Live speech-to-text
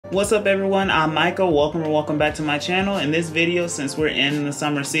What's up everyone, I'm Micah. Welcome back to my channel. In this video, since we're in the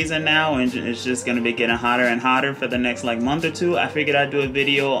summer season now and it's just going to be getting hotter and hotter for the next month or two, I figured I'd do a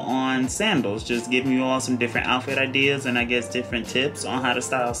video on sandals, just giving you all some different outfit ideas and I guess different tips on how to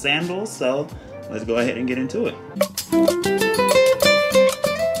style sandals. So let's go ahead and get into it.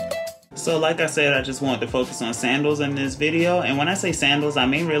 So like I said, I just wanted to focus on sandals in this video, and when I say sandals, I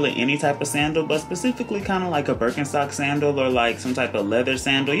mean really any type of sandal, but specifically kind of like a Birkenstock sandal or like some type of leather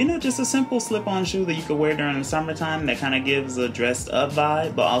sandal, you know, just a simple slip-on shoe that you could wear during the summertime that kind of gives a dressed up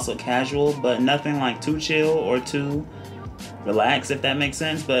vibe, but also casual, but nothing like too chill or too relaxed, if that makes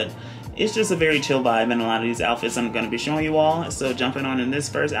sense. But it's just a very chill vibe in a lot of these outfits I'm going to be showing you all. So jumping on in this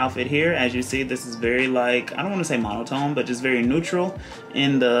first outfit here, as you see, this is very I don't want to say monotone, but just very neutral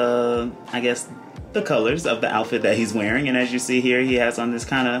in the, I guess, the colors of the outfit that he's wearing. And as you see here, he has on this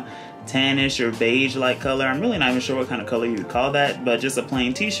kind of tannish or beige like color. I'm really not even sure what kind of color you would call that, but just a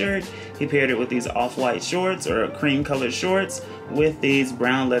plain t-shirt. He paired it with these off-white shorts or cream colored shorts with these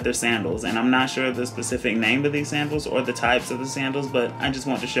brown leather sandals. And I'm not sure the specific name of these sandals or the types of the sandals, but I just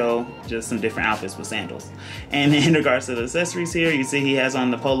want to show just some different outfits with sandals. And in regards to the accessories here, you see he has on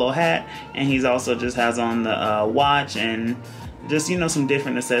the polo hat, and he's also just has on the watch and just, you know, some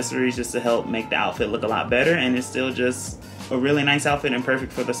different accessories just to help make the outfit look a lot better. And it's still just a really nice outfit and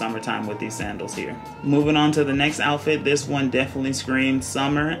perfect for the summertime with these sandals here. Moving on to the next outfit, this one definitely screams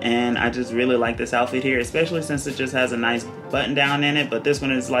summer, and I just really like this outfit here, especially since it just has a nice button down in it. But this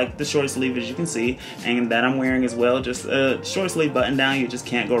one is like the short sleeve, as you can see, and that I'm wearing as well. Just a short sleeve button down, you just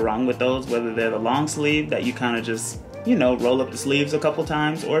can't go wrong with those, whether they're the long sleeve that you kind of just, you know, roll up the sleeves a couple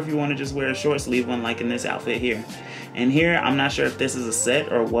times, or if you want to just wear a short sleeve one like in this outfit here. And here, I'm not sure if this is a set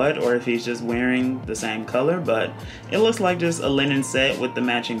or what, or if he's just wearing the same color, but it looks like just a linen set with the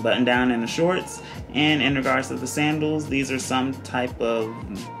matching button down and the shorts. And in regards to the sandals, these are some type of,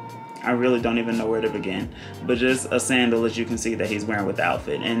 I really don't even know where to begin, but just a sandal, as you can see, that he's wearing with the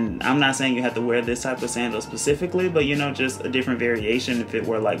outfit. And I'm not saying you have to wear this type of sandal specifically, but you know, just a different variation if it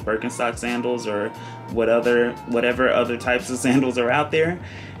were like Birkenstock sandals or whatever other types of sandals are out there.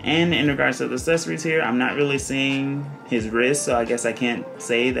 And in regards to the accessories here, I'm not really seeing his wrist, so I guess I can't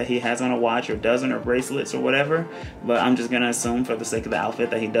say that he has on a watch or doesn't, or bracelets or whatever, but I'm just gonna assume for the sake of the outfit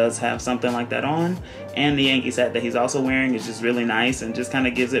that he does have something like that on. And the Yankees hat that he's also wearing is just really nice and just kind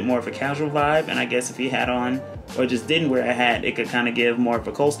of gives it more of a casual vibe. And I guess if he had on or just didn't wear a hat, it could kind of give more of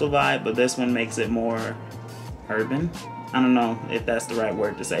a coastal vibe, but this one makes it more urban. I don't know if that's the right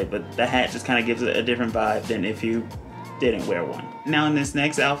word to say, but the hat just kind of gives it a different vibe than if you didn't wear one. Now in this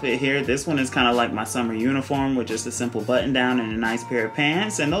next outfit here, this one is kind of like my summer uniform with just a simple button down and a nice pair of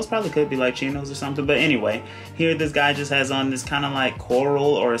pants, and those probably could be like chinos or something, but anyway, here this guy just has on this kind of like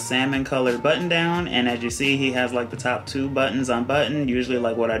coral or salmon colored button down, and as you see, he has like the top two buttons unbuttoned, usually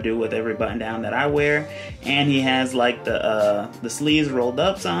like what I do with every button down that I wear. And he has like the sleeves rolled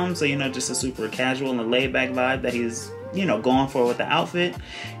up some, so you know, just a super casual and laid back vibe that he's, you know, going for with the outfit.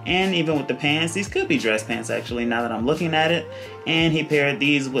 And even with the pants, these could be dress pants actually, now that I'm looking at it. And he paired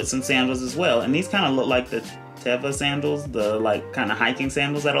these with some sandals as well, and these kind of look like the Teva sandals, the like kind of hiking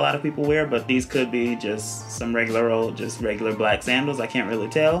sandals that a lot of people wear, but these could be just some regular old, just regular black sandals, I can't really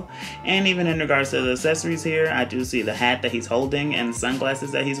tell. And even in regards to the accessories here, I do see the hat that he's holding and the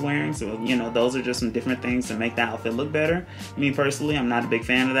sunglasses that he's wearing, so you know, those are just some different things to make the outfit look better. Me personally, I'm not a big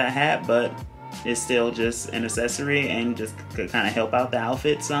fan of that hat, but it's still just an accessory and just could kind of help out the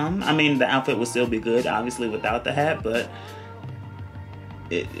outfit some. I mean, the outfit would still be good, obviously, without the hat, but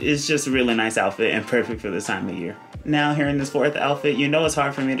it's just a really nice outfit and perfect for this time of year. Now, here in this fourth outfit, you know it's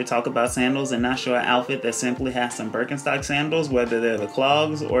hard for me to talk about sandals and not show an outfit that simply has some Birkenstock sandals, whether they're the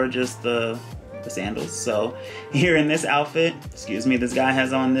clogs or just the sandals. So here in this outfit, excuse me, this guy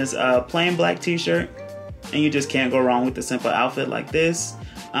has on this plain black t-shirt, and you just can't go wrong with a simple outfit like this.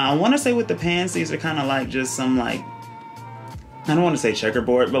 I want to say with the pants, these are kind of like just some like, I don't want to say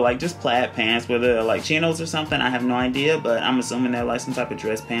checkerboard, but like just plaid pants, whether they're like chinos or something, I have no idea, but I'm assuming they're like some type of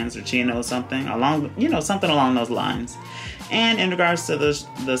dress pants or chinos, something along, you know, something along those lines. And in regards to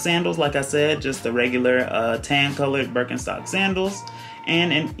the sandals, like I said, just the regular tan colored Birkenstock sandals.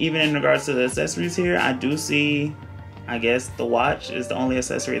 And even in regards to the accessories here, I do see, I guess the watch is the only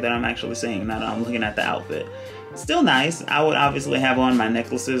accessory that I'm actually seeing now that I'm looking at the outfit. Still nice. I would obviously have on my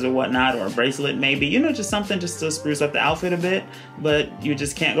necklaces or whatnot, or a bracelet maybe, you know, just something just to spruce up the outfit a bit. But you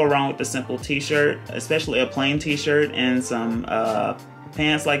just can't go wrong with the simple t-shirt, especially a plain t-shirt and some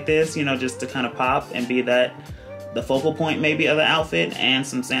pants like this, you know, just to kind of pop and be that the focal point maybe of the outfit, and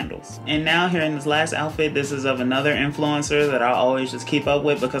some sandals. And now here in this last outfit, this is of another influencer that I always just keep up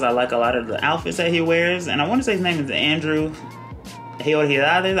with because I like a lot of the outfits that he wears, and I want to say his name is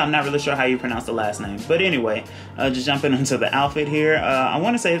Georgidades. I'm not really sure how you pronounce the last name. But anyway, just jumping into the outfit here. I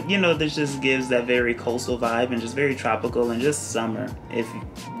want to say, you know, this just gives that very coastal vibe and just very tropical and just summer, if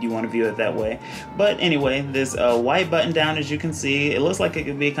you want to view it that way. But anyway, this white button down, as you can see, it looks like it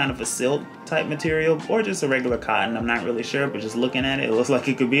could be kind of a silk type material or just a regular cotton. I'm not really sure, but just looking at it, it looks like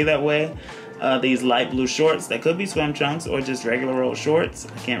it could be that way. These light blue shorts that could be swim trunks or just regular old shorts.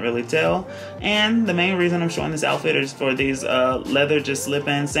 I can't really tell. And the main reason I'm showing this outfit is for these leather just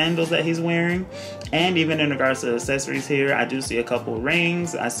slip-in sandals that he's wearing. And even in regards to accessories here, I do see a couple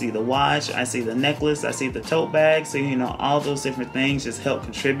rings. I see the watch. I see the necklace. I see the tote bag. So, you know, all those different things just help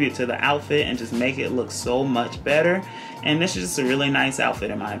contribute to the outfit and just make it look so much better. And this is just a really nice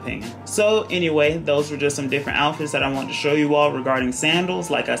outfit in my opinion. So anyway, those were just some different outfits that I wanted to show you all regarding sandals.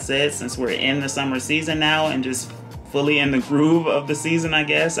 Like I said, since we're in the summer season now and just fully in the groove of the season, I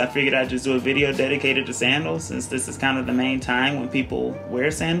guess, I figured I'd just do a video dedicated to sandals since this is kind of the main time when people wear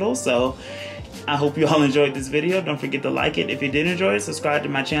sandals. So I hope you all enjoyed this video. Don't forget to like it. If you did enjoy it, subscribe to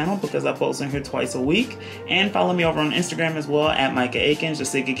my channel because I post on here twice a week. And follow me over on Instagram as well at Micah Akins,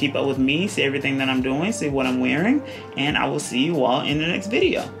 just so you can keep up with me, see everything that I'm doing, see what I'm wearing. And I will see you all in the next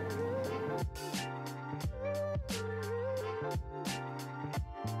video.